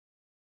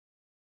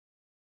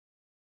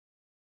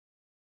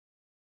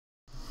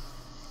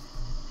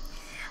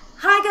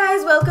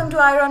guys, welcome to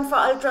I Run for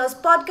Ultras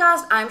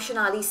podcast. I'm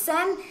Shonali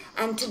Sen,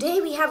 and today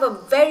we have a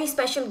very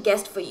special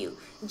guest for you.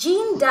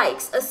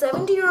 Dykes, a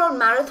 70-year-old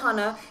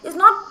marathoner, is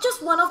not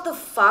just one of the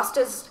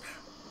fastest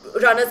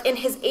runners in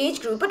his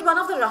age group, but one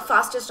of the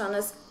fastest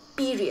runners,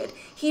 period.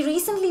 He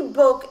recently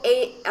broke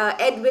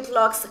Ed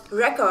Whitlock's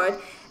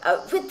record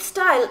with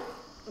style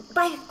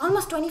by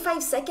almost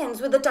 25 seconds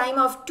with a time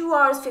of 2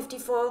 hours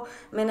 54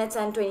 minutes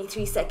and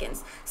 23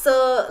 seconds.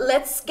 So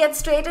let's get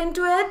straight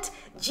into it.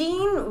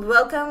 Gene,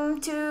 welcome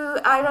to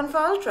I Run for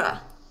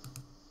Ultra.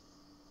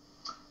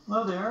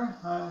 Hello there.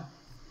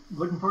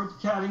 Looking forward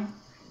to chatting.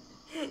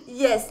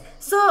 Yes,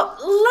 so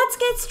let's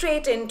get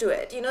straight into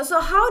it. So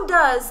how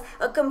does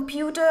a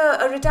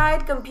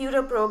retired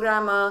computer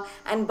programmer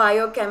and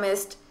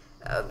biochemist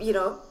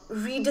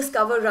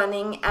rediscover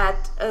running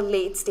at a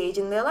late stage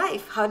in their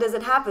life? How does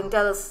it happen?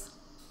 Tell us.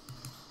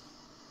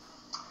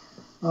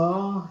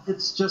 Oh,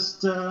 it's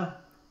just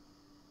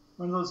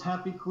one of those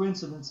happy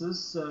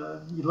coincidences.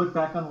 You look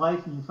back on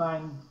life and you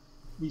find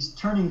these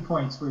turning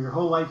points where your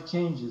whole life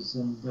changes,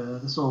 and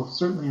this will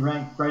certainly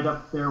rank right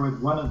up there with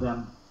one of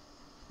them.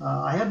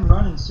 I hadn't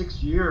run in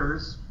 6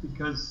 years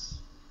because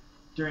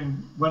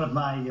during one of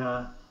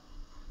my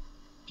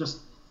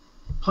just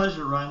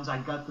pleasure runs, I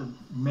got the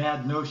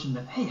mad notion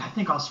that, hey, I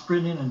think I'll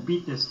sprint in and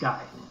beat this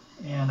guy.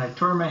 And I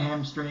tore my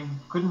hamstring,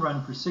 couldn't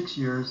run for 6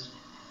 years,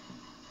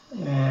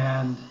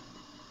 and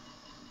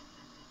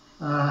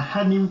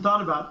hadn't even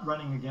thought about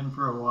running again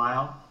for a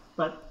while.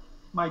 But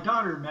my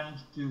daughter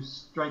managed to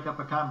strike up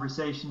a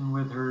conversation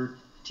with her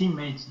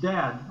teammate's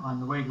dad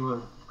on the way to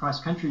a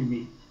cross-country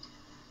meet.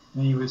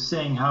 And he was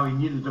saying how he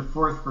needed a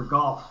fourth for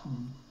golf.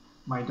 And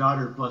my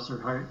daughter, bless her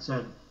heart,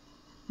 said,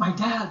 my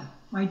dad,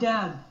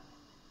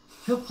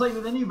 he'll play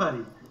with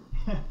anybody.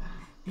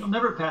 He'll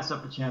never pass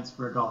up a chance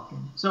for a golf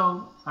game.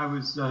 So I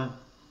was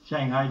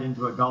shanghaied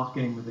into a golf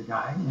game with a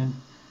guy,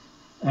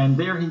 and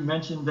there he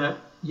mentioned that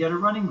he had a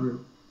running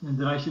group and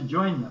that I should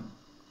join them.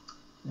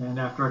 And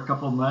after a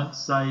couple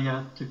months,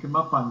 I took him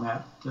up on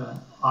that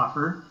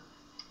offer,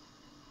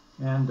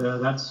 and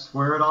that's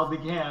where it all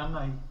began.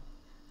 I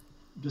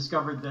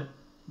discovered that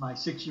my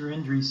 6-year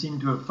injury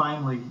seemed to have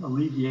finally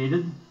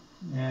alleviated,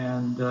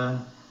 and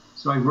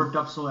so I worked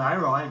up slowly. I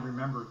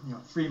remember,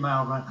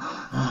 3-mile run.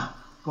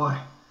 Boy,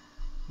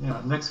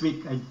 next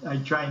week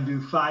I'd try and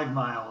do 5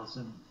 miles,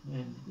 and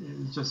it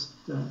was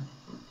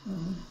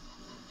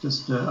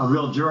just a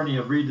real journey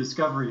of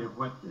rediscovery of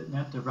what it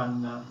meant to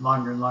run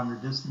longer and longer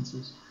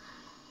distances.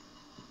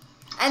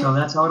 And so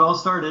that's how it all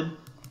started.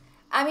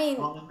 I mean,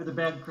 falling with a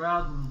bad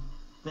crowd and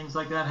things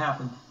like that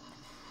happened.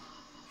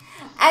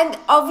 And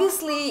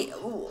obviously,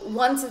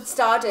 once it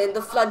started,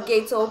 the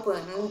floodgates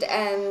opened,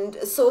 and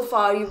so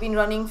far you've been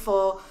running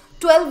for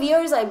 12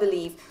 years, I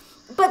believe.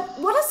 But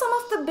what are some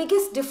of the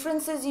biggest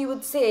differences you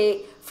would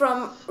say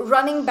from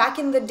running back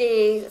in the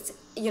days,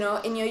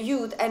 in your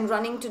youth, and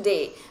running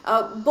today,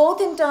 both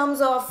in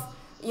terms of,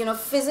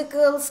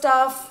 physical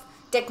stuff,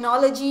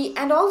 technology,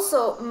 and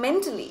also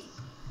mentally?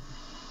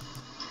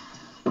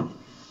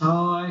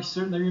 Oh, I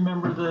certainly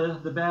remember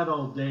the bad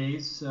old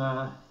days.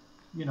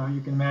 You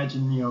can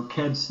imagine,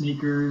 Ked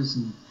sneakers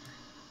and,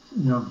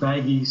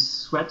 baggy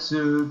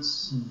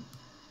sweatsuits.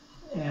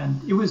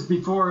 And it was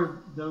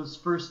before those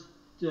first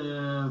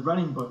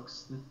running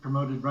books that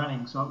promoted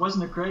running. So it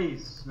wasn't a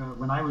craze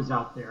when I was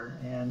out there.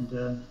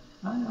 And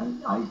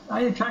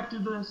I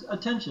attracted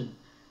attention.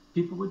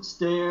 People would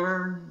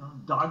stare,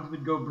 dogs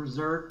would go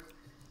berserk,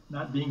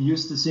 not being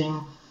used to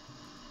seeing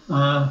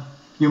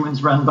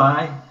humans run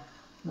by.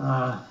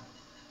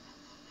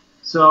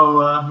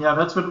 Yeah,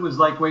 that's what it was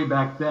like way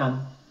back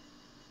then.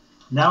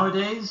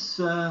 Nowadays,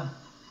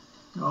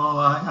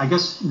 I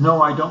guess,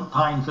 no, I don't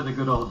pine for the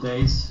good old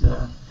days.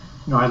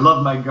 I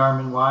love my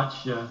Garmin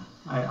watch.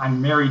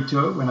 I'm married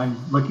to it when I'm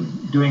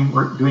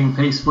doing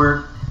pace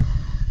work.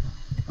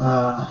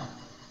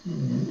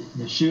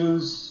 The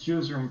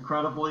shoes are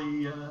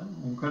incredibly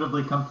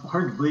comfortable.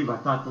 Hard to believe I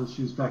thought those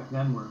shoes back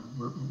then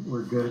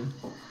were good.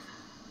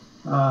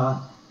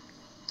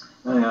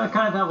 I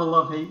kind of have a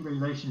love-hate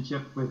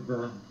relationship with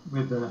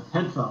the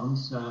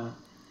headphones.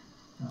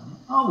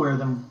 I'll wear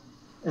them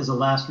as a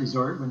last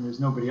resort when there's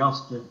nobody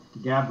else to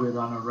gab with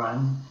on a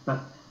run. But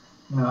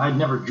I'd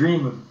never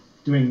dream of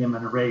doing them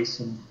in a race.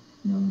 And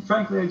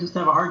frankly, I just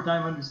have a hard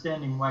time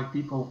understanding why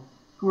people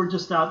who are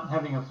just out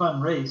having a fun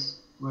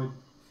race would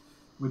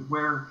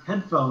wear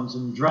headphones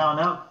and drown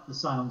out the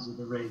sounds of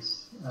the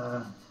race.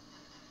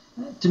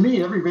 To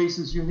me, every race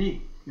is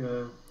unique.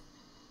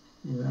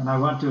 And I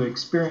want to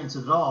experience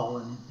it all.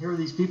 And here are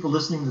these people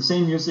listening to the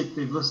same music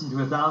they've listened to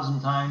 1,000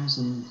 times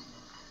and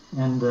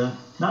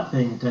not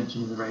paying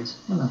attention to the race.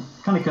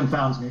 Kind of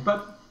confounds me.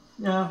 But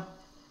yeah,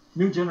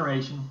 new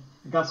generation.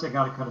 I guess I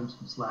got to cut them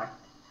some slack.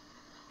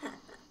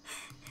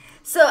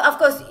 So, of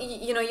course,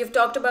 you've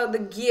talked about the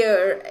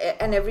gear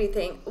and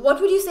everything.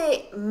 What would you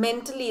say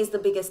mentally is the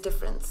biggest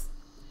difference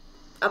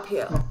up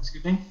here?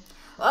 Excuse me?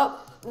 Well,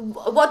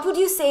 what would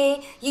you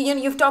say?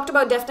 You've talked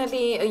about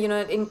definitely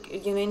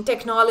in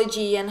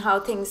technology and how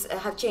things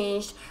have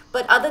changed.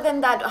 But other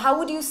than that, how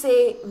would you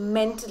say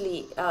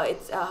mentally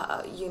it's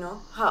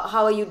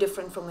how are you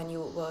different from when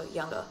you were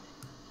younger?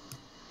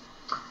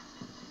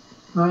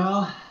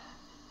 Well,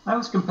 I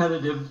was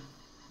competitive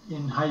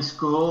in high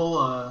school.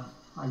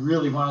 I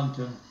really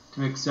wanted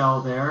to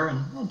excel there,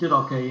 and I did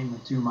okay in the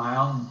 2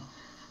 mile. And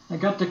I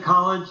got to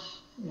college,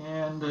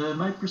 and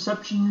my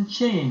perception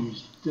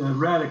changed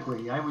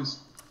radically. I was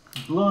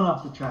blown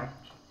off the track.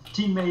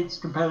 Teammates,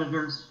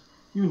 competitors,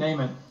 you name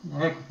it.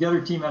 Heck, if the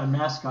other team had a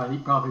mascot, he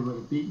probably would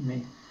have beaten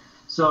me.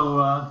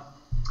 So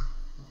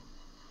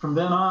from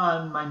then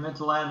on, my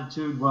mental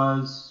attitude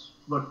was,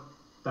 look,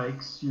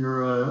 Dykes,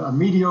 you're a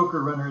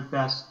mediocre runner at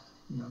best.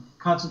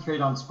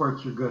 Concentrate on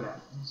sports you're good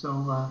at.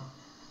 So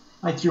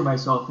I threw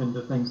myself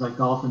into things like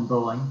golf and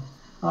bowling.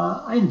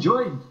 I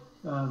enjoyed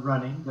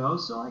running, though,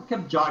 so I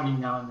kept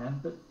jogging now and then.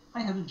 But I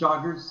had a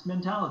jogger's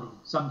mentality.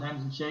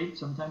 Sometimes in shape,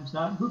 sometimes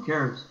not. Who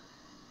cares?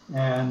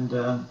 And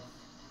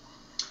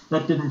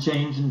that didn't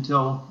change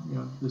until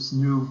this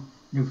new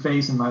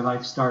phase in my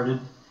life started.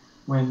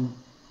 And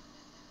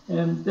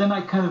then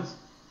I kind of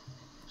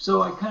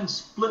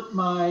split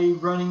my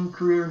running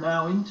career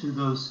now into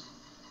those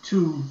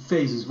two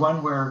phases.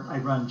 One where I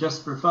run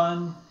just for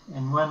fun,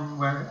 and one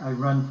where I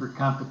run for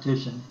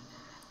competition.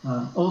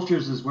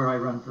 Ultras is where I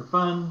run for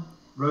fun.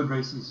 Road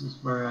races is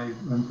where I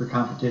run for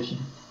competition.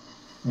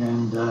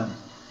 And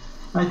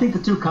I think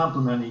the two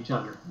complement each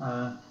other.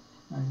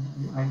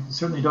 I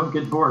certainly don't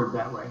get bored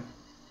that way.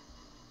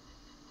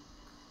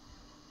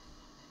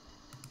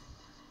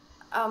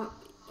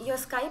 Your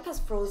Skype has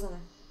frozen.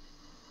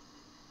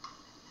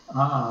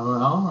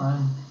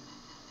 Well,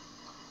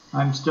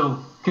 I'm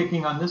still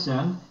kicking on this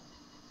end.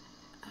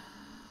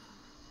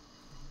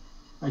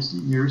 I see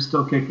you're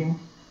still kicking.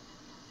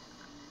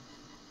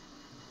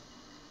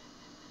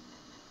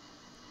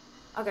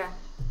 Okay.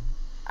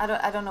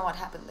 I don't know what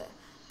happened there.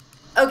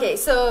 Okay,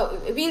 so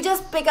we'll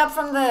just pick up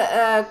from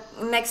the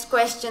next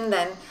question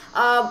then.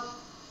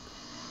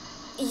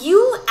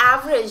 You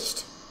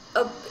averaged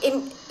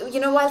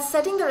while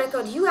setting the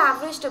record, you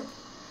averaged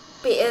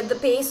the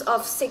pace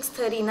of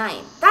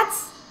 6:39.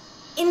 That's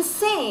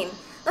insane.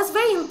 That's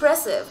very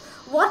impressive.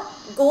 What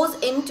goes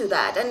into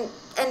that, and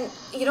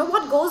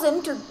what goes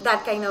into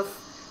that kind of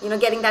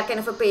getting that kind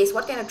of a pace?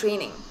 What kind of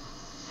training?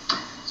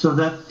 So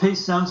that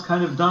pace sounds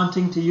kind of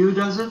daunting to you,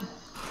 does it?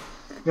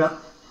 Yeah,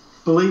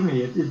 believe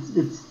me,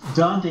 it's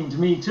daunting to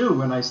me too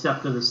when I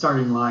step to the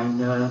starting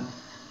line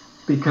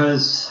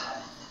because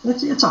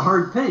it's a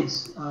hard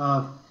pace.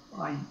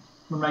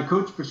 When my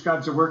coach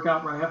prescribes a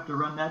workout where I have to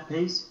run that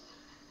pace,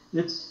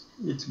 it's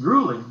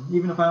grueling,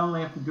 even if I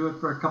only have to do it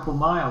for a couple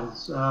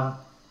miles.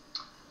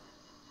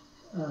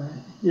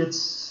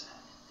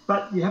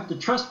 But you have to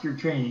trust your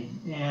training,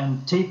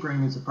 and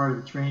tapering is a part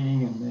of the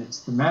training, and it's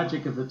the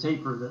magic of the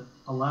taper that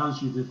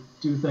allows you to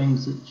do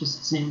things that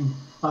just seem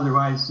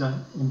otherwise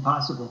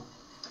impossible.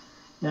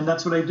 And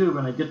that's what I do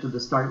when I get to the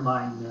start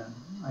line.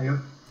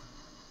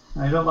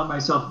 I don't let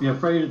myself be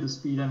afraid of the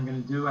speed I'm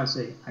going to do. I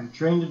say, I'm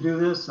trained to do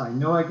this. I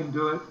know I can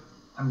do it.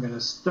 I'm going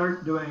to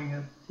start doing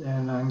it,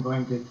 and I'm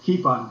going to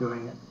keep on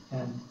doing it.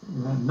 And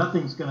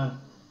nothing's going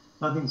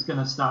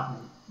to stop me.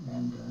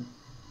 And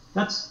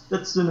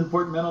that's an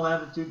important mental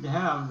attitude to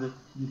have, the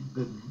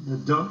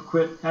don't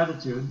quit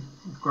attitude.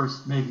 Of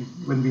course, maybe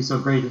it wouldn't be so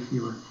great if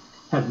you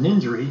had an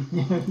injury.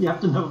 You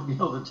have to be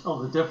able to tell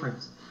the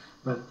difference.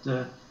 But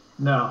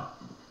no,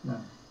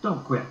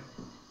 don't quit.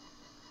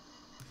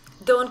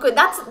 Don't quit.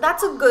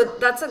 That's a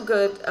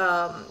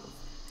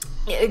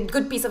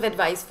good piece of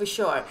advice for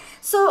sure.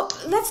 So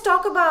let's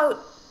talk about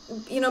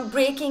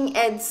breaking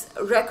Ed's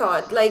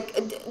record. Like,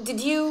 did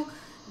you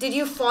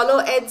follow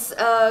Ed's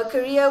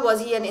career?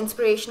 Was he an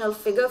inspirational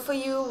figure for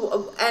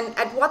you? And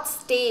at what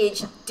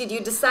stage did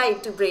you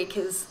decide to break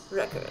his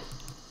record?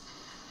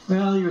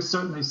 Well, he was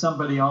certainly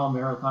somebody all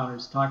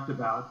marathoners talked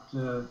about.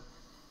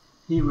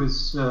 He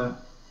was,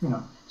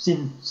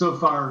 seemed so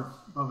far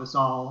above us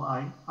all.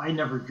 I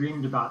never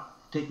dreamed about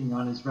taking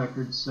on his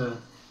records,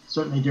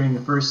 certainly during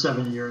the first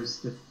 7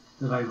 years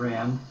that I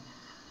ran.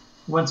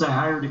 Once I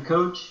hired a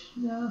coach,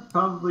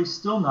 probably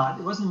still not.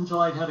 It wasn't until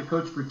I'd had a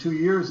coach for 2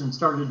 years and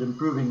started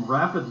improving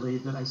rapidly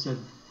that I said,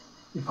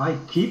 if I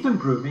keep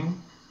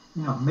improving,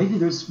 maybe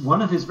there's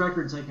one of his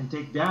records I can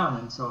take down.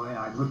 And so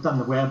I looked on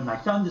the web and I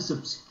found this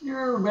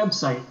obscure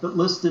website that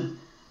listed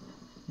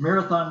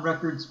marathon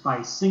records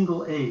by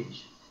single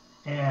age.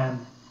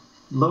 And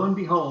lo and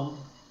behold,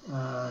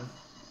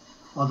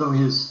 although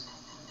his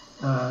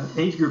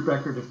age group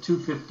record of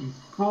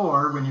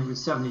 2:54 when he was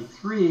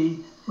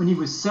 73, when he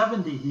was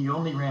 70, he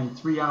only ran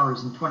 3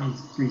 hours and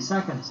 23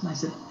 seconds. And I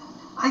said,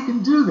 I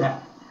can do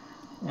that.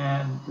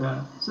 And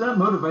so that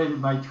motivated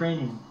my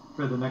training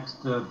for the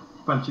next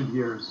bunch of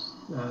years.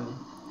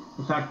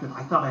 The fact that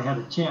I thought I had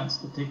a chance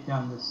to take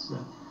down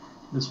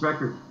this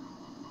record.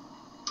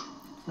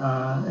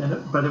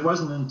 But it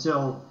wasn't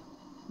until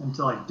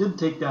I did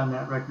take down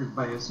that record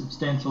by a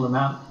substantial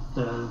amount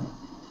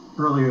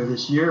earlier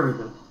this year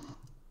that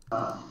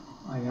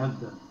I had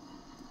the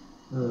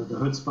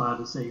chutzpah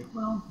to say,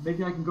 well,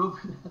 maybe I can go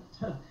for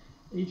that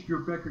age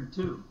group record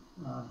too.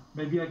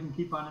 Maybe I can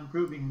keep on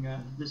improving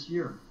this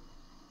year.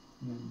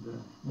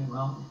 And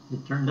well,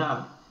 it turned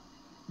out.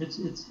 It's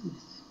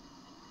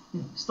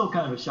still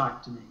kind of a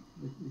shock to me.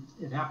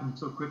 It happened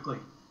so quickly.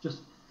 Just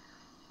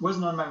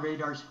wasn't on my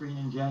radar screen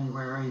in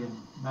January, and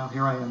now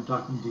here I am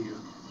talking to you.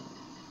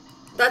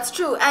 That's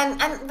true, and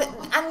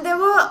there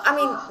were, I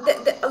mean,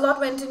 a lot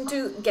went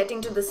into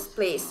getting to this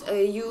place.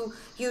 You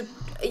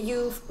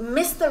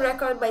missed the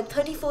record by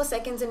 34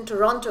 seconds in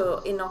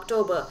Toronto in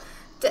October.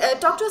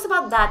 Talk to us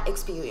about that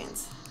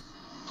experience,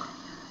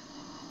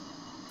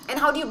 and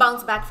how do you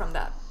bounce back from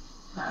that?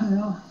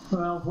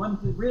 Well,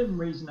 the real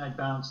reason I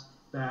bounced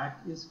back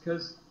is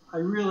because I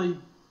really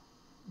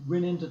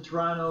went into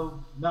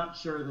Toronto not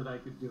sure that I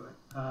could do it.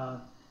 I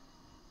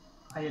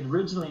had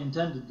originally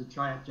intended to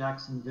try at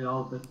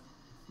Jacksonville, but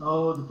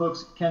the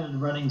folks at Canada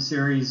Running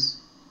Series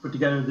put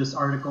together this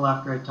article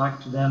after I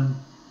talked to them.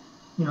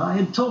 I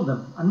had told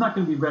them, I'm not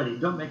going to be ready.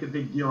 Don't make a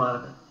big deal out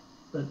of it.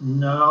 But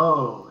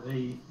no,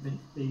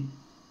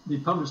 they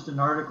published an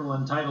article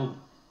entitled,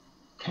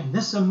 "Can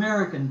This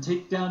American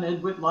Take Down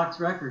Ed Whitlock's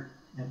Record?"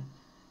 And,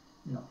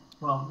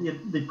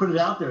 they put it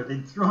out there.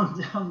 They'd thrown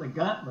down the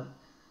gauntlet.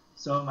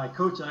 So my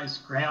coach and I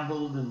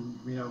scrambled and,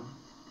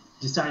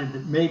 decided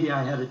that maybe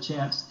I had a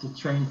chance to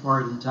train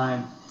for it in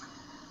time.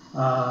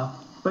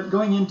 But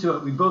going into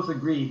it, we both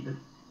agreed that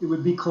it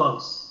would be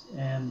close,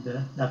 and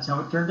that's how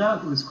it turned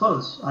out. It was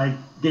close. I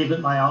gave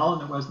it my all,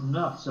 and it wasn't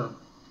enough. So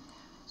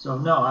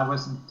no, I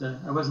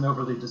wasn't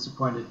overly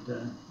disappointed.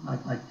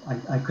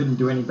 I couldn't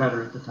do any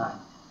better at the time.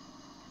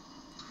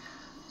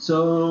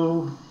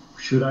 So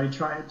should I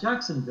try at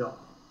Jacksonville?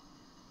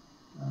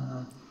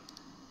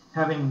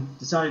 Having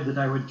decided that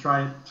I would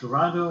try at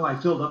Toronto, I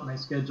filled up my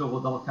schedule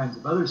with all kinds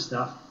of other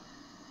stuff.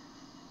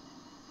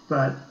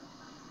 But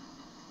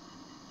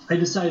I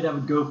decided I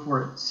would go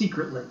for it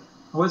secretly.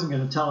 I wasn't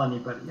going to tell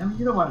anybody. I mean,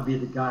 you don't want to be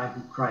the guy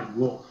who cried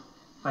wolf.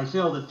 If I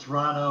failed at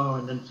Toronto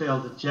and then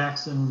failed at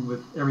Jackson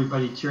with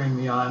everybody cheering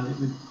me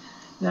on,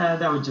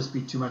 that would just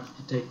be too much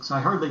to take. So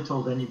I hardly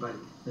told anybody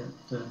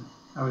that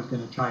I was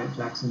going to try at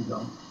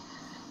Jacksonville.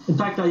 In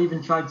fact, I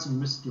even tried some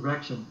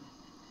misdirection.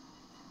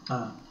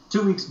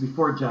 2 weeks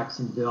before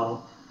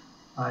Jacksonville,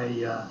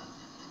 I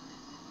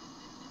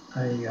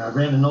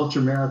ran an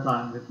ultra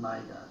marathon with my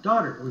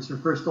daughter. It was her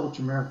first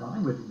ultra marathon.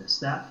 I wouldn't miss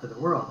that for the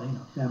world,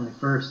 family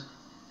first.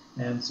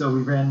 And so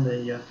we ran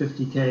the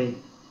 50K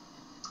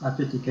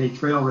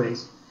trail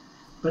race.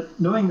 But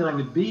knowing that I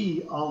would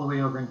be all the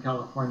way over in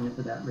California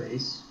for that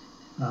race,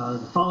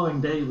 the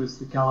following day was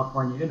the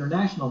California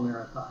International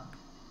Marathon.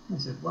 I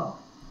said, well,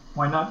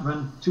 why not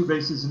run 2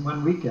 races in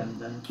one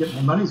weekend and get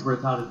my money's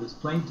worth out of this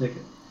plane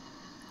ticket?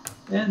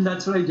 And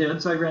that's what I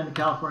did. So I ran the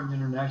California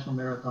International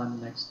Marathon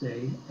the next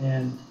day,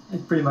 and I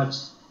pretty much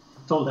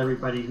told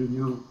everybody who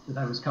knew that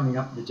I was coming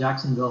up to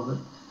Jacksonville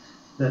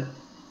that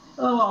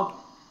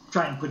I'll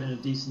try and put in a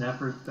decent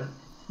effort, but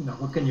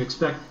what can you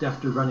expect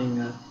after running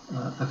a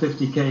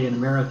 50K and a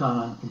marathon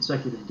on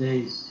consecutive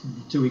days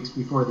 2 weeks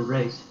before the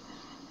race?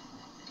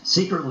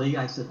 Secretly,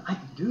 I said, I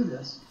could do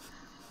this.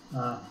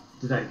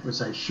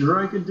 Was I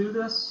sure I could do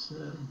this?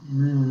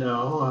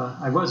 No,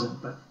 I wasn't,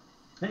 but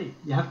hey,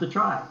 you have to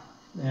try.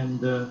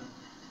 And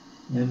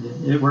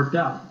it worked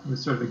out. It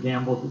was sort of a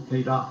gamble that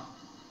paid off.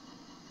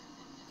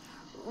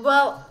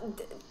 Well,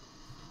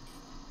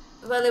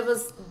 it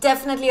was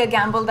definitely a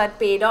gamble that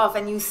paid off,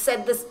 and you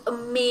set this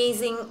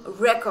amazing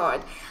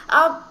record.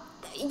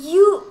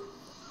 You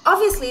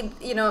obviously,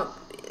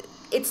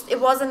 it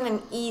wasn't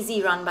an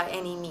easy run by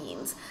any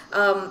means.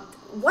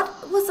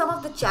 What were some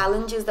of the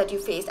challenges that you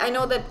faced? I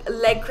know that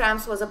leg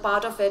cramps was a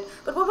part of it,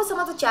 but what were some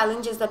of the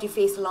challenges that you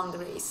faced along the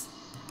race?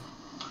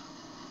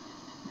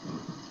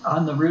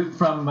 On the route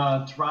from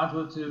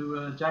Toronto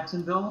to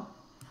Jacksonville?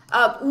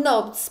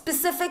 No,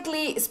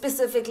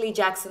 specifically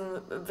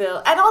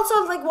Jacksonville. And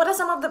also, what are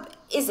some of the,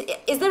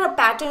 is there a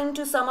pattern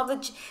to some of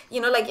the,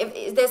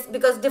 is there's,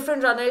 because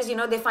different runners,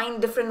 they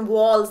find different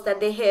walls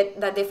that they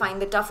hit that they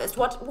find the toughest.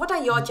 What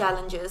are your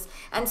challenges,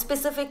 and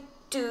specific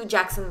to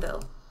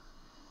Jacksonville?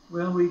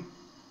 Well, we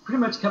pretty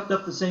much kept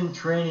up the same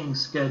training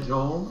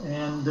schedule,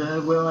 and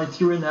I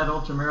threw in that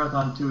ultra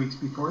marathon 2 weeks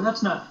before.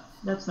 That's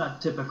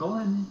not typical,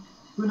 and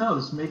who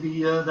knows?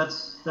 Maybe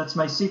that's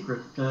my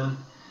secret.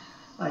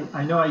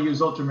 I know I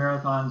use ultra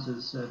marathons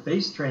as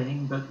base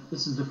training, but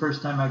this is the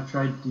first time I've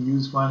tried to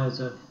use one as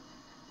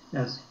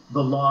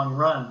the long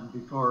run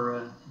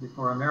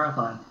before a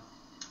marathon.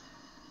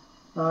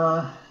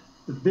 The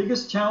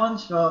biggest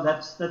challenge,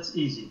 that's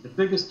easy. The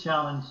biggest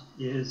challenge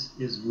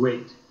is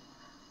weight.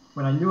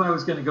 When I knew I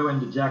was going to go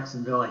into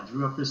Jacksonville, I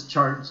drew up this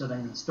chart and said I'm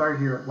going to start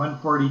here at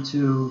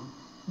 142,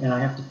 and I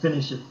have to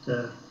finish at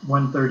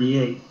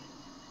 138.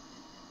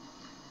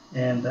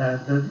 And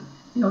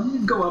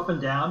you'd go up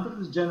and down, but it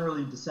was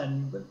generally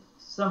descending. But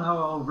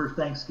somehow over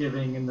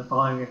Thanksgiving and the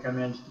following week, I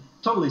managed to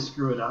totally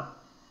screw it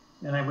up.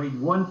 And I weighed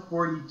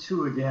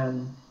 142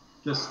 again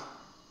just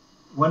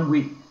 1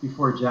 week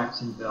before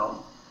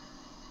Jacksonville.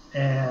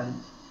 And,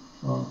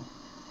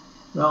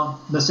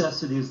 Well,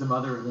 necessity is the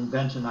mother of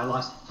invention. I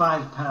lost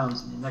 5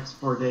 pounds in the next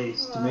 4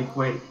 days to make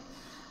weight.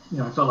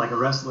 I felt like a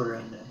wrestler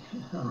in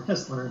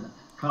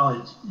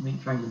college,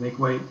 trying to make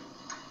weight.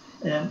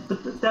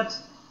 But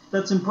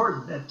that's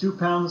important. At 2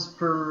 pounds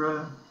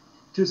per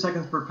 2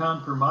 seconds per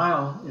pound per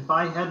mile, if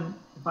I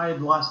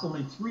had lost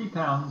only 3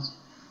 pounds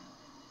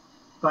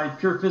by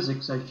pure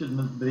physics, I shouldn't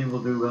have been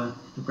able to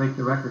break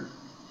the record.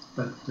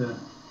 But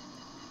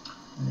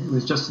it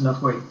was just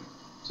enough weight.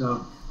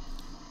 So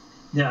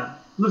yeah,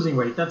 losing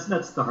weight, that's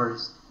the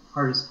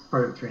hardest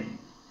part of training,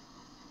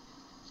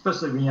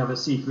 especially when you have a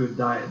seafood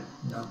diet.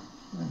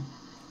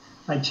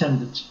 I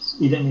tend to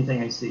eat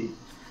anything I see.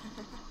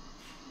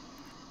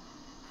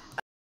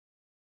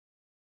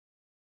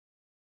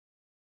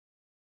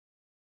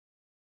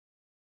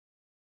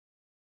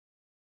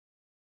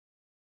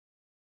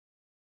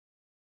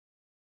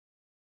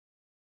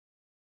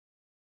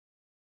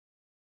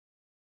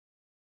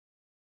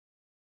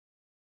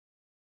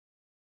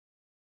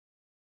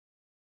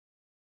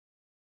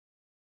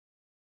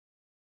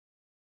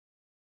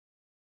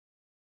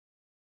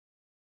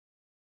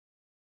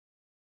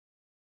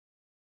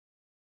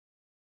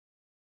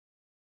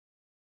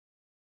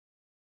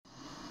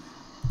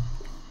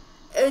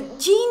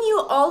 Jean, you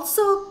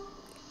also,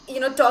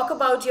 talk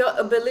about your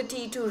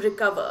ability to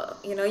recover.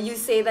 You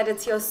say that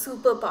it's your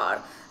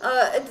superpower.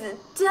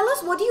 Tell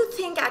us, what do you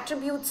think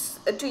attributes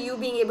to you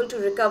being able to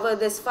recover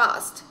this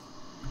fast?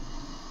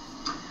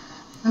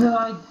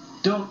 I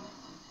don't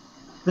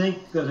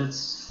think that it's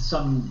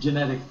some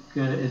genetic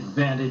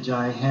advantage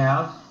I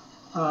have.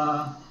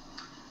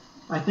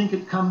 I think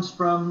it comes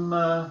from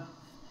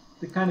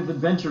the kind of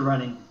adventure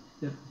running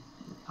that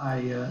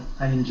I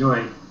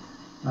enjoy.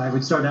 I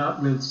would start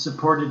out with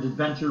supported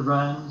adventure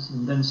runs,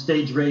 and then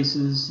stage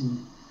races,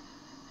 and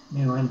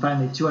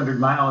finally 200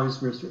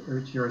 miles, which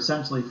are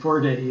essentially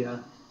 4-day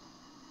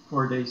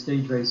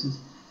stage races.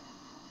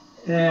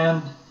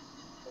 And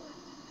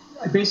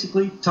I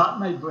basically taught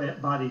my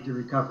body to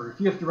recover.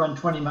 If you have to run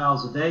 20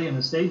 miles a day in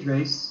a stage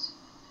race,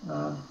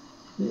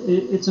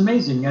 it's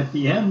amazing. At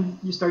the end,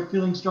 you start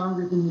feeling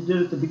stronger than you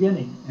did at the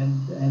beginning,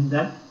 and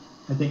that,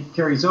 I think,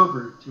 carries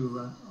over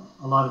to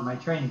a lot of my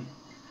training.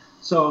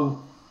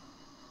 So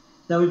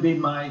that would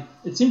be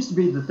it seems to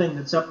be the thing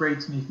that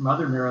separates me from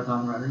other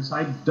marathon runners.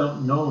 I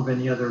don't know of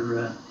any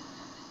other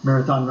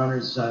marathon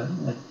runners at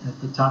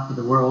the top of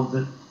the world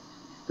that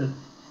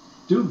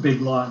do big,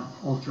 long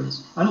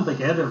ultras. I don't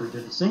think Ed ever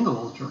did a single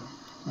ultra.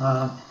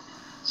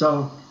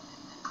 So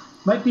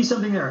might be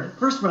something there. At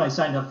first, when I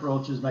signed up for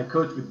ultras, my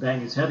coach would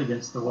bang his head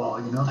against the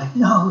wall, like,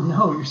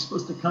 no, you're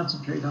supposed to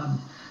concentrate on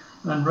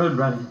road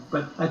running.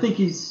 But I think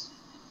he's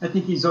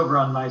over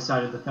on my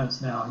side of the fence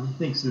now. He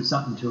thinks there's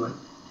something to it.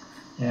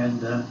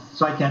 And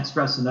so I can't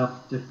stress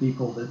enough to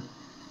people that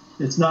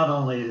it's not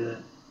only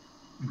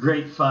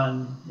great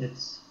fun,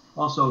 it's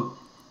also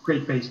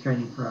great base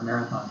training for a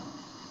marathon.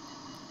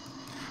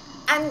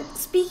 And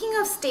speaking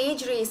of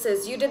stage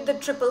races, you did the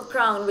Triple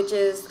Crown, which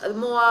is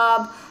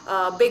Moab,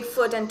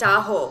 Bigfoot, and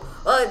Tahoe.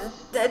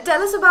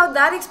 Tell us about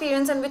that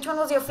experience, and which one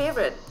was your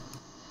favorite?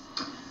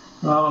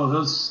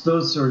 Oh,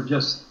 those are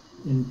just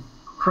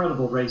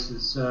incredible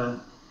races.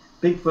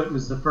 Bigfoot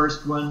was the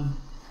first one.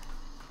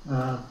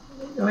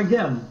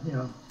 Again,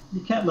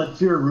 you can't let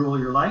fear rule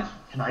your life.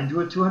 Can I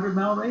do a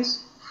 200-mile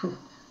race?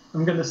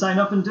 I'm going to sign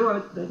up and do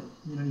it.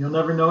 You'll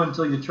never know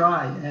until you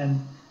try. And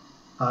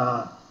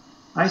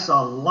I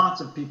saw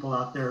lots of people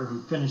out there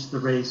who finished the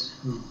race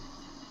who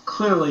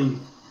clearly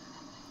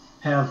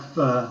have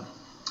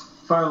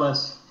far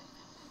less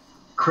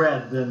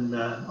cred than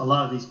a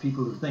lot of these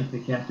people who think they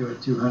can't do a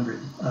 200.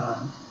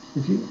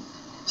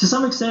 To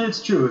some extent,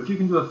 it's true. If you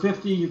can do a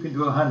 50, you can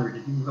do a 100.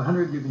 If you can do a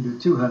 100, you can do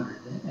 200,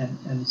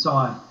 and so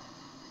on.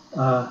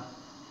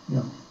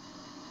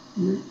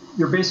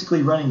 You're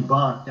basically running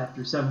bonked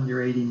after 70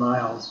 or 80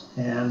 miles,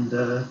 and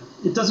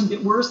it doesn't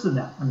get worse than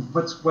that. I mean,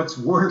 what's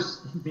worse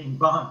than being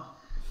bonked?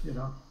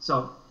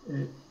 So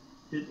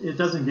it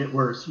doesn't get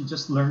worse. You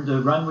just learn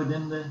to run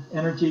within the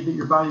energy that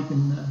your body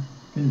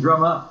can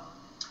drum up.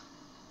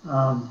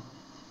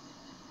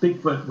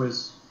 Bigfoot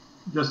was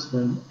just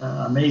an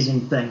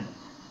amazing thing.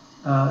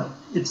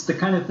 It's the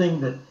kind of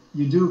thing that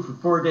you do for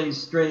 4 days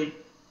straight.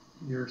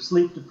 You're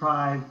sleep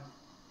deprived.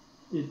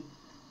 It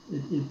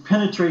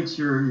penetrates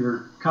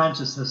your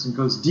consciousness and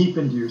goes deep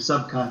into your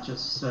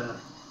subconscious.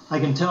 I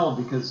can tell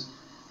because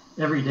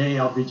every day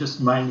I'll be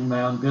just minding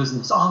my own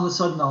business. All of a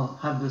sudden I'll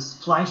have this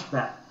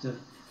flashback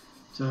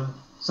to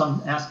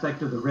some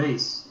aspect of the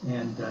race,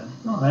 and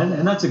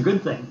that's a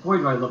good thing. Boy,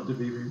 do I love to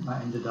be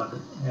reminded of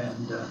it.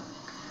 And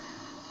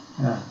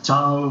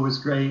Tahoe was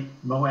great.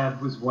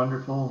 Moab was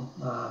wonderful.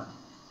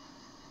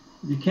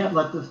 You can't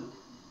let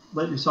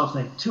yourself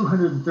think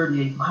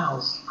 238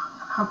 miles.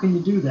 How can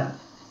you do that?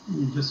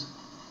 You just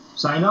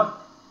sign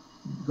up,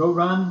 go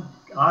run.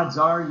 Odds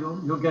are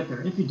you'll get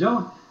there. If you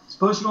don't,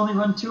 suppose you only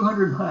run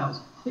 200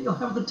 miles. You'll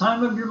have the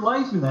time of your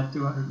life in that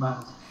 200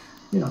 miles.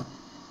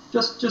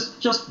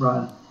 Just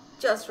run.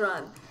 Just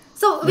run.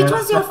 So, which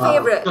was your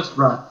favorite? Just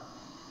run.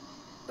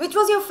 Which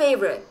was your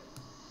favorite?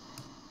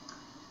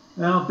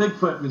 Well,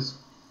 Bigfoot was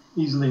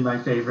easily my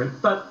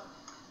favorite, but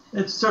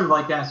it's sort of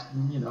like asking,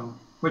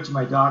 which of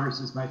my daughters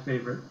is my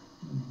favorite.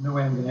 No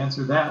way I'm going to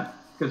answer that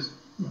because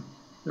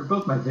they're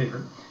both my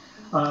favorite.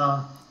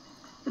 But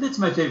it's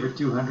my favorite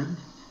 200.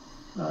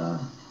 I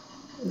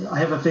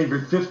have a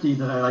favorite 50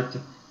 that I like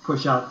to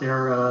push out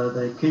there,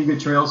 the Kiga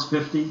Trails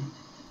 50.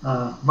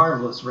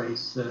 Marvelous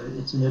race.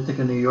 It's in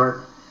Ithaca, New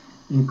York.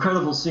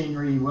 Incredible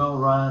scenery, well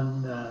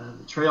run.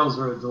 The trails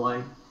are a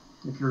delight.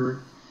 If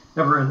you're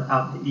ever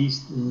out in the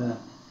east in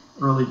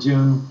early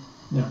June,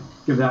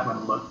 give that one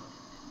a look.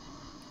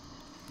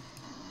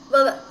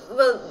 Well,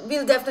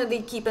 we'll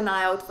definitely keep an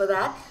eye out for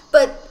that.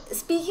 But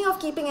speaking of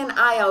keeping an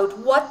eye out,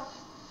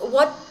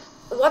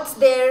 what's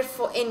there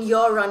for in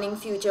your running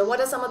future? What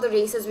are some of the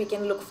races we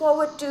can look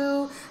forward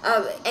to?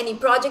 Any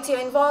projects you're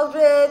involved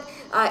with?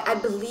 I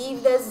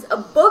believe there's a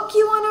book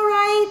you want to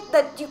write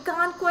that you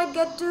can't quite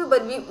get to,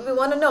 but we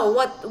want to know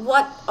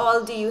what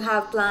all do you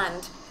have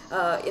planned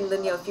in the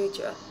near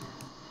future?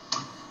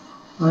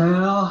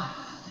 Well,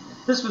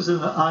 this was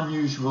an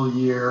unusual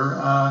year.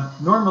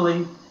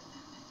 Normally,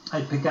 I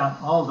pick out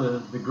all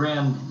the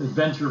grand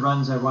adventure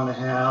runs I want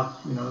to have,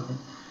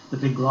 the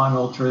big long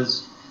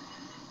ultras,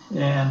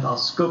 and I'll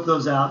scope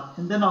those out,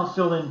 and then I'll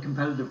fill in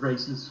competitive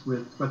races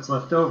with what's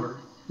left over.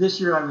 This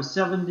year I was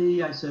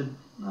 70. I said,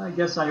 I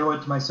guess I owe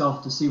it to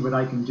myself to see what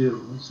I can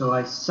do. So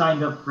I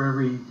signed up for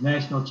every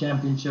national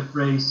championship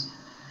race.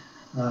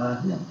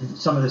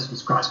 Some of this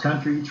was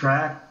cross-country,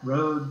 track,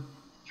 road,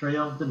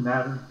 trail, didn't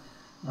matter,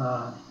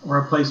 or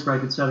a place where I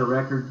could set a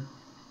record.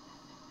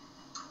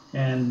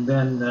 And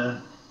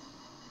then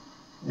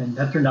and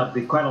that turned out to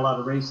be quite a lot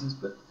of races,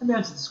 but I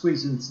managed to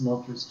squeeze in some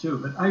ultras too.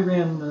 But I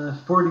ran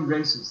 40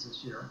 races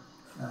this year.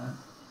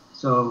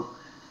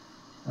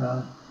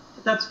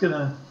 That's going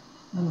to,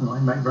 I don't know, I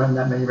might run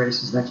that many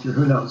races next year,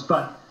 who knows.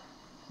 But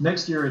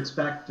next year it's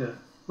back to,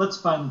 let's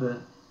find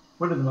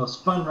what are the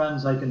most fun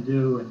runs I can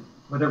do, and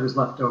whatever's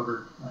left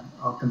over,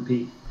 I'll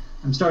compete.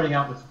 I'm starting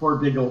out with 4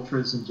 big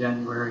ultras in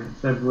January and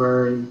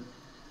February.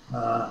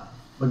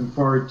 Looking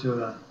forward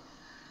to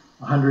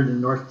 100 in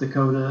North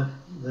Dakota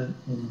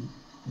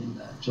in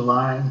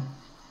July.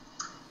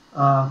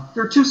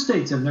 There are 2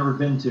 states I've never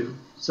been to,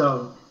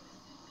 so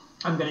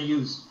I'm going to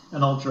use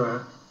an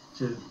ultra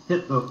to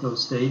hit both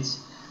those states.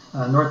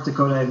 North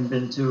Dakota I haven't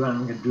been to, and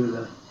I'm going to do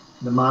the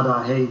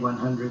Madahe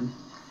 100.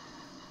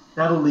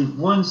 That'll leave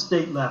 1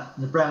 state left,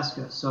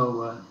 Nebraska.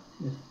 So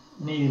if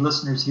any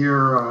listeners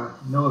here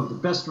know of the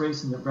best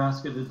race in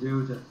Nebraska to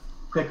do to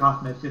pick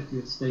off my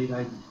 50th state,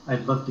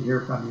 I'd love to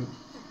hear from you.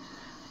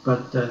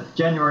 But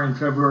January and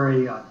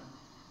February,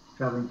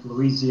 traveling to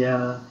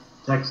Louisiana,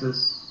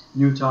 Texas,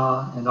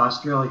 Utah, and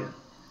Australia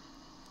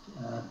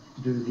to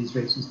do these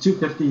races. 2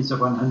 50s, a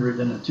 100,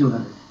 and a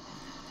 200.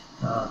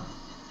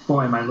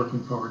 Boy, am I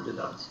looking forward to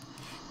those.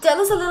 Tell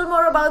us a little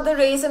more about the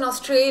race in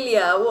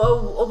Australia.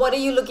 What are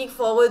you looking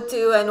forward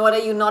to, and what are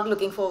you not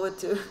looking forward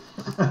to?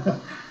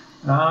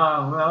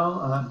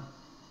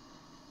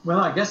 Well,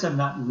 I guess I'm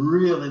not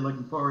really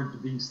looking forward to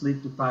being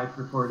sleep deprived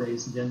for 4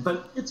 days again,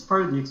 but it's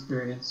part of the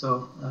experience,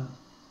 so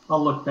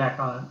I'll look back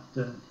on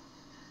it.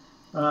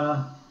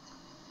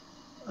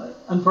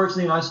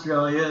 Unfortunately, in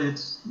Australia,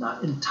 it's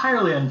not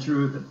entirely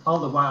untrue that all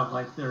the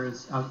wildlife there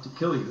is out to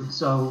kill you,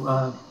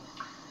 so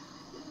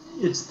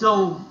it's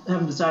still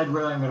haven't decided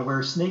whether I'm going to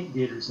wear snake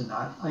gaiters or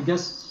not. I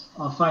guess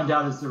I'll find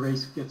out as the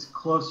race gets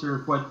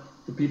closer what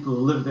the people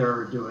who live there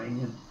are doing,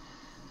 and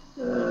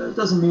it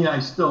doesn't mean I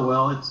still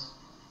will.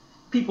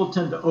 People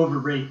tend to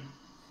overrate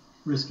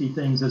risky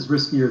things as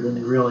riskier than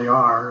they really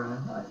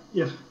are.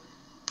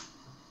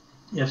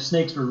 If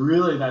snakes were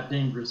really that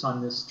dangerous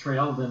on this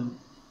trail, then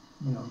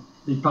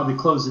they'd probably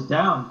close it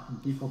down from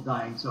people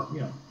dying. So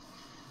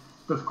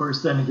but of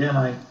course, then again,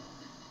 I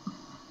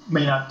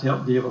may not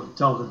be able to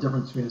tell the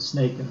difference between a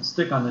snake and a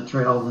stick on the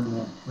trail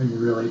when you're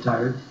really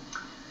tired.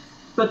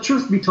 But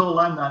truth be told,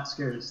 I'm not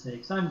scared of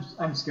snakes.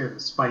 I'm scared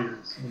of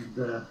spiders.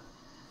 And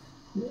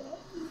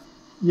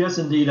yes,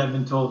 indeed, I've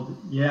been told,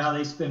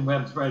 they spin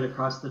webs right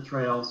across the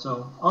trail.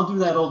 So I'll do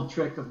that old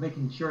trick of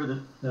making sure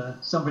that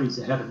somebody's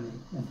ahead of me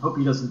and hope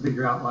he doesn't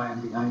figure out why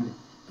I'm behind him.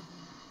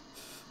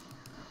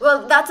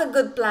 Well, that's a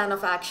good plan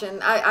of action.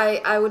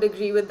 I would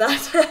agree with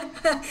that.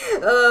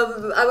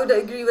 I would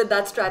agree with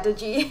that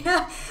strategy.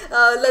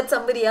 Let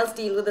somebody else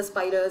deal with the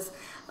spiders.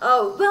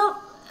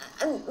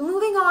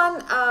 Moving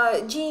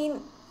on,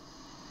 Jean,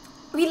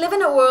 we live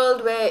in a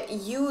world where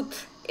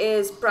youth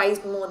is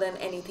prized more than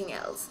anything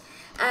else.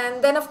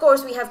 And then, of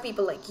course, we have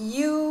people like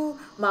you,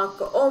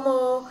 Marco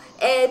Omo,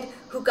 Ed,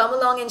 who come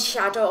along and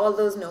shatter all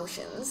those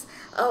notions.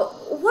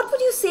 What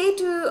would you say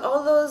to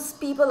all those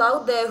people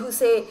out there who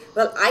say,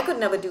 well, I could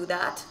never do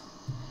that?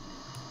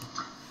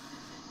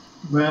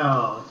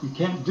 Well, if you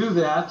can't do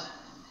that,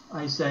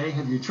 I say,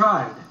 have you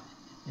tried?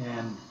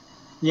 And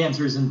the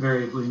answer is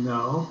invariably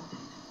no.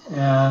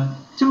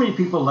 Too many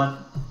people let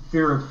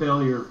fear of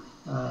failure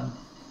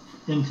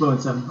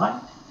influence them.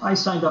 I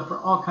signed up for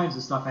all kinds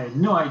of stuff. I had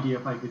no idea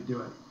if I could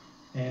do it.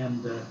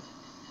 And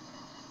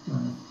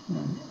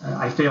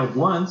I failed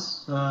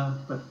once,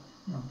 but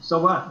so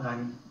what?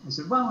 And I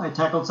said, well, I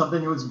tackled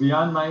something that was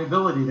beyond my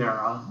ability there.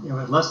 A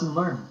lesson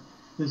learned.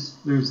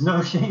 There's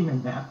no shame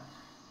in that.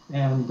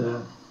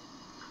 And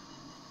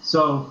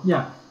so,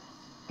 yeah,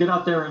 get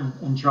out there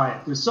and try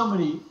it. There's so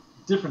many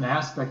different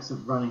aspects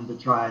of running to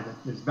try that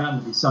there's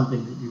bound to be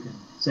something that you can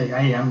say,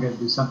 hey, I'm going to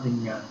do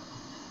something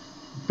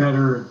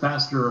better and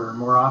faster or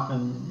more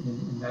often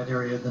in that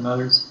area than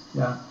others.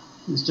 Yeah,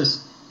 there's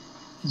just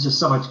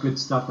so much good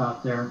stuff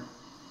out there.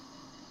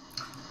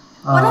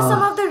 What are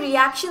some of the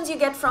reactions you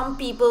get from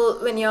people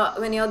when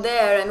you're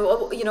there, and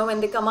when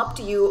they come up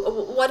to you?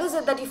 What is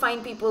it that you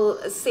find people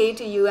say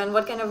to you, and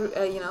what kind of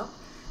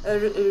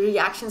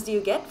reactions do you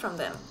get from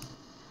them?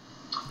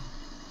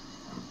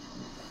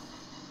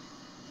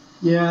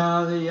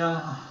 Yeah,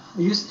 I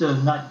used to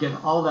not get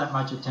all that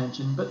much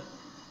attention, but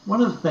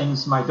one of the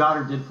things my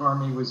daughter did for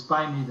me was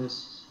buy me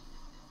this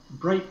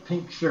bright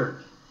pink shirt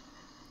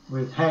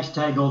with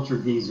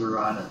 #UltraGeezer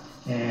on it,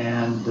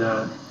 and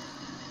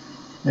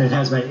it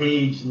has my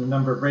age and the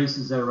number of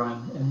races I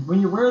run. And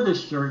when you wear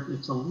this shirt,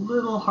 it's a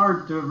little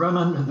hard to run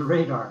under the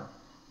radar.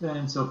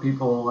 And so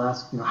people will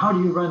ask, how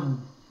do you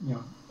run?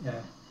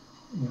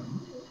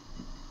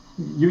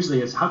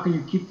 Usually it's how can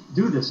you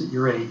do this at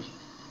your age?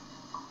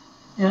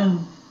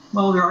 And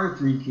well, there are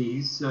 3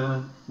 keys.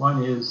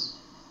 One is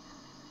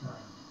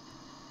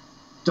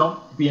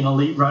don't be an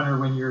elite runner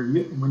when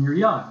you're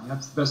young.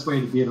 That's the best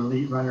way to be an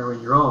elite runner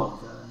when you're old.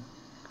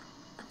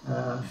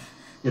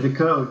 Get a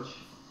coach.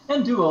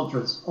 And do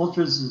ultras.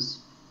 Ultras is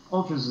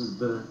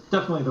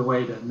definitely the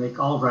way to make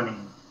all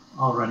running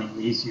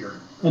easier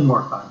and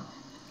more fun.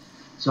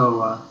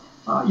 So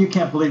you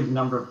can't believe the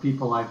number of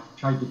people I've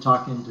tried to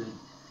talk into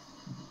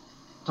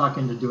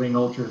doing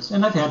ultras,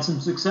 and I've had some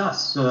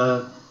success.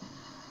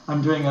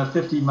 I'm doing a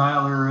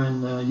 50-miler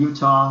in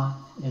Utah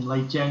in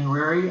late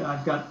January.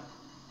 I've got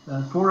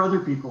 4 other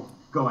people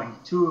going,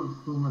 2 of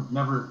whom have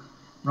never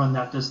run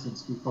that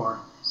distance before.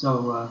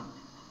 So.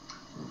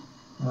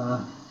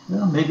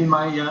 Maybe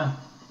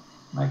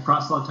my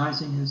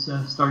proselytizing is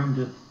starting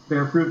to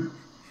bear fruit.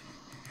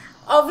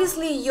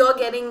 Obviously, you're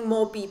getting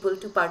more people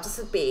to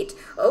participate.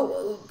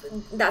 Oh,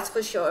 that's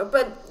for sure.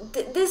 But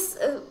this,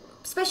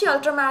 especially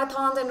ultra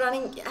marathons and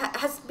running,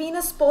 has been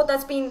a sport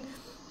that's been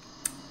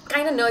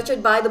kind of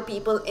nurtured by the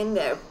people in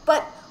there.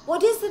 But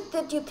what is it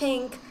that you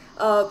think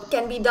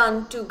can be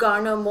done to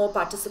garner more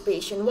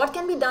participation? What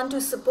can be done to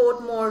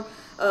support more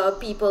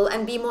people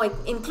and be more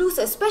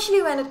inclusive,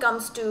 especially when it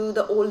comes to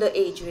the older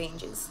age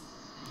ranges?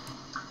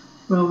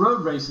 Well,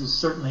 road races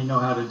certainly know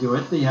how to do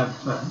it. They have,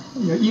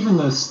 even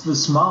the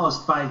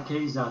smallest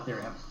 5Ks out there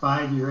have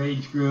 5-year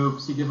age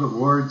groups. They give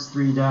awards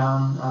 3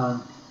 down.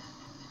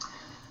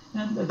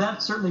 And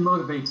that certainly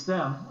motivates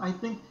them. I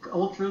think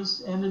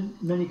ultras, and in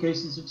many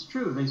cases it's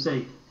true, they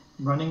say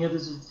running it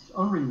is its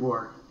own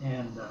reward.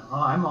 And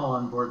I'm all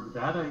on board with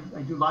that.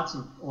 I do lots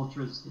of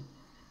ultras that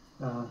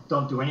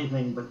don't do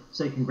anything but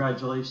say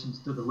congratulations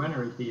to the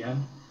winner at the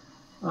end.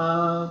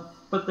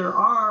 But there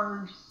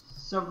are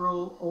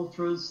several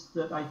ultras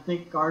that I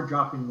think are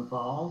dropping the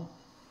ball.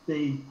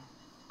 They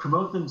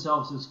promote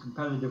themselves as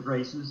competitive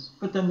races,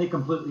 but then they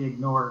completely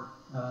ignore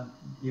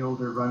the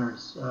older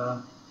runners.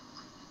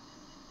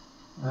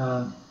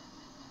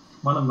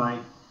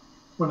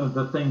 One of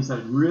the things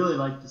I'd really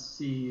like to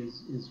see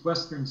is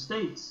Western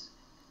states.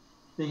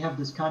 They have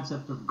this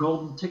concept of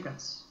golden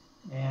tickets,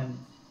 and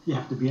you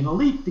have to be an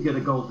elite to get a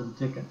golden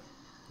ticket.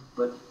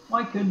 But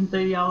why couldn't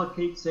they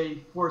allocate, say,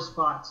 4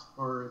 spots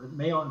for the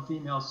male and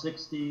female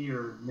 60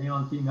 or male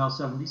and female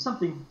 70,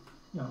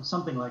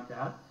 something like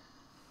that,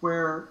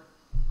 where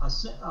a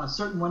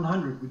certain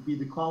 100 would be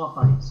the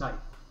qualifying site,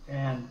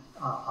 and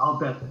I'll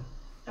bet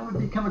that would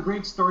become a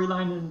great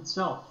storyline in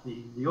itself.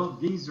 The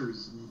old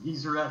geezers and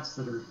geezerettes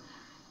that are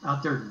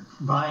out there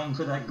vying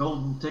for that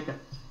golden ticket,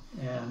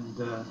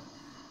 and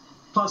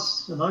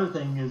plus another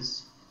thing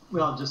is,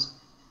 well, just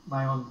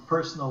my own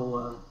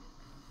personal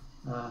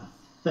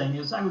thing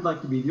is I would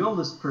like to be the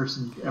oldest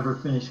person to ever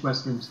finish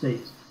Western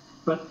States.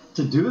 But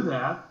to do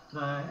that,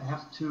 I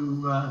have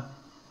to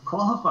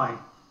qualify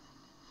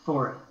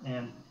for it.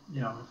 And,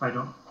 if I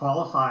don't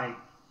qualify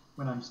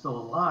when I'm still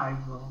alive,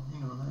 well,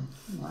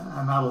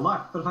 I'm out of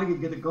luck. But if I could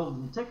get a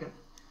golden ticket,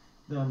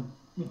 then,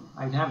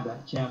 I'd have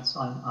that chance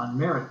on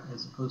merit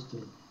as opposed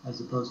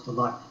to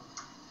luck.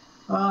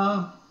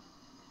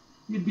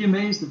 You'd be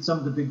amazed at some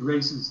of the big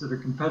races that are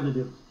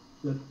competitive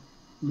that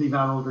leave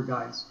out older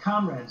guys.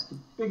 Comrades, the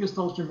biggest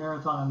ultra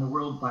marathon in the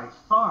world by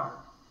far,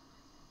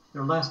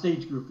 their last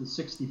age group is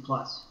 60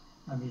 plus.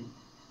 I mean,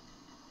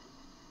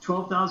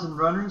 12,000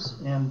 runners,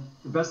 and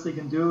the best they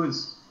can do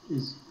is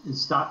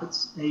stop at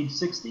age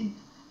 60.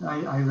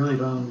 I really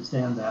don't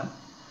understand that.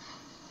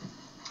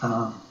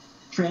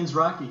 Trans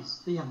Rockies,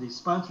 they have these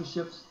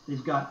sponsorships.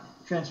 They've got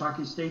Trans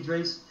Rockies stage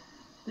race.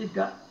 They've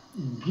got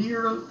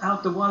gear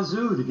out the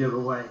wazoo to give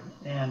away,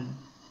 and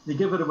they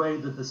give it away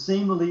to the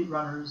same elite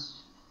runners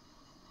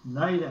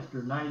night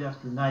after night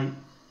after night.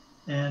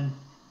 And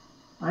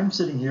I'm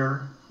sitting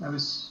here, I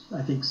was,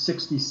 I think,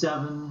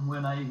 67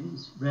 when I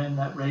ran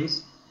that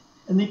race,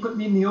 and they put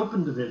me in the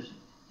open division.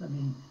 I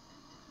mean,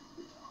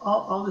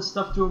 all this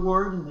stuff to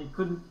award, and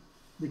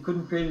they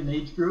couldn't create an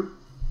age group.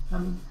 I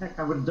mean, heck,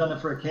 I would have done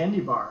it for a candy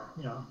bar,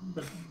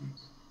 but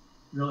it's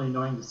really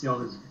annoying to see all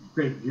this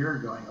great gear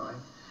going away.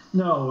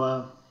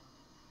 No,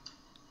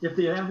 if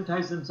they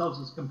advertise themselves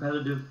as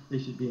competitive, they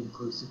should be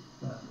inclusive.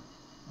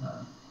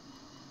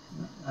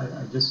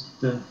 I just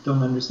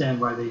don't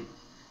understand why they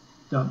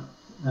don't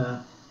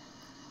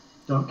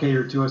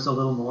cater to us a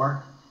little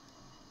more.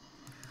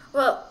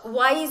 Well,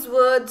 wise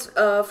words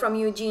from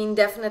Eugene,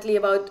 definitely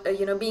about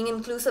being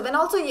inclusive, and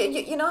also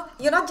you're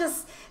not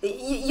just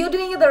you're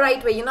doing it the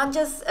right way. You're not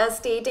just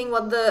stating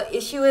what the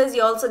issue is.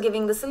 You're also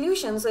giving the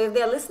solution. So if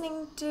they're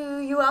listening to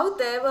you out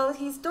there, well,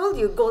 he's told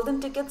you golden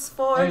tickets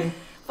for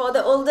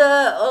the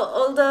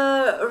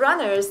older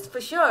runners for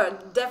sure.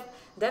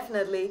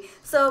 Definitely.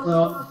 So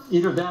well,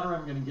 either that or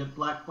I'm going to get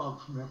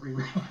blackballed from every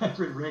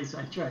race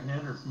I try and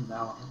enter from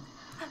now on.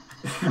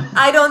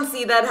 I don't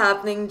see that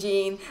happening,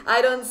 Gene.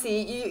 I don't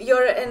see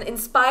you're an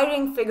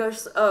inspiring figure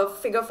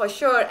for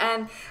sure.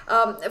 And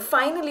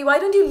finally, why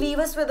don't you leave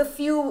us with a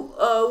few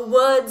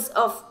words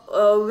of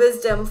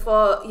wisdom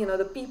for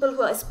the people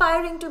who are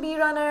aspiring to be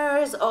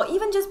runners, or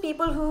even just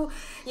people who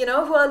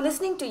who are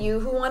listening to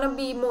you, who want to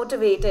be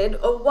motivated.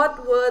 Or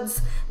what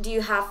words do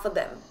you have for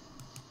them?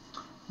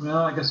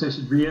 Well, I guess I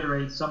should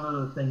reiterate some of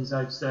the things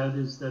I've said.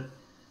 Is that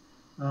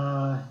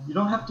you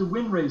don't have to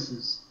win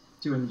races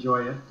to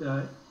enjoy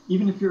it.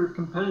 Even if you're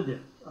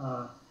competitive,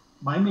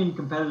 my main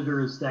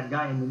competitor is that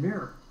guy in the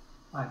mirror.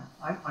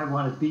 I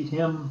want to beat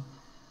him.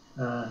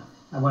 I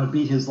want to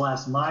beat his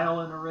last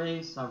mile in a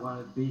race. I want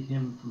to beat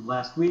him from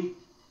last week.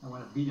 I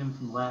want to beat him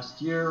from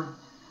last year.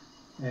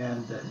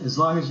 And as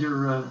long as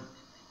you're,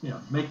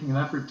 making an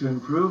effort to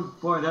improve,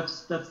 boy,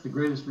 that's the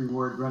greatest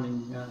reward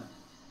running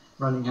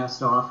has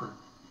to offer.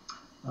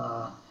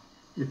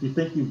 If you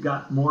think you've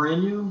got more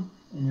in you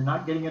and you're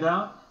not getting it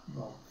out,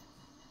 well,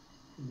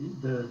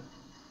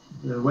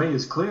 the way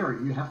is clear.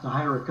 You have to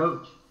hire a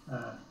coach.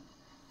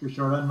 If you're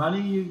short on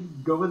money, you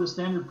go with a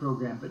standard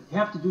program, but you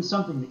have to do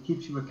something that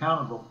keeps you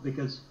accountable,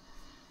 because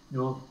if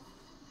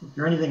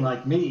you're anything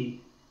like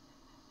me,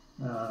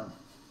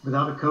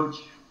 without a coach,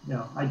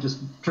 I just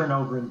turn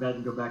over in bed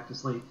and go back to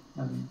sleep.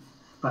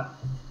 But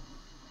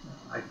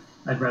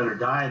I'd rather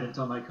die than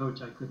tell my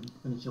coach I couldn't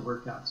finish a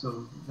workout.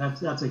 So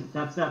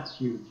that's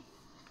huge.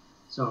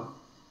 So,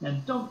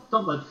 and don't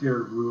let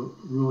fear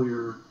rule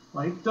your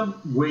life. Don't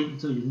wait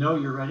until you know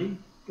you're ready.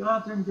 Go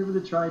out there and give it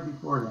a try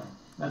beforehand.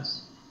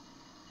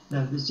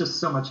 There's just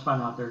so much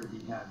fun out there to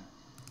be had.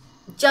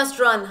 Just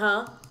run,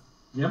 huh?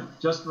 Yep,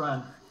 just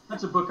run.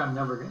 That's a book I'm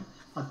never going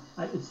to...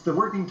 It's the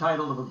working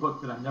title of a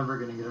book that I'm never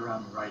going to get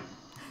around to writing.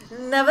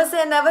 Never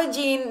say never,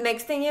 Gene.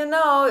 Next thing you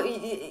know,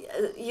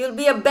 you'll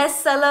be a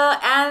bestseller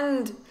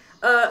and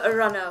a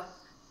runner.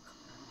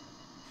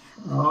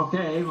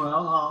 Okay,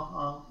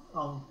 well,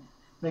 I'll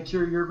make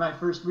sure you're my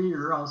first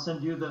reader. I'll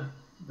send you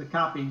the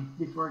copy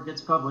before it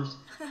gets published.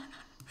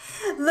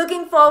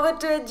 Looking forward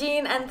to it,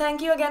 Gene, and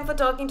thank you again for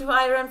talking to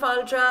Iron for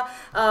Ultra.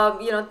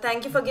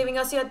 Thank you for giving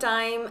us your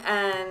time,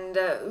 and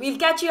we'll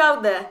catch you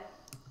out there.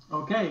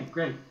 Okay,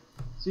 great.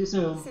 See you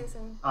soon. See you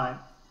soon. Bye.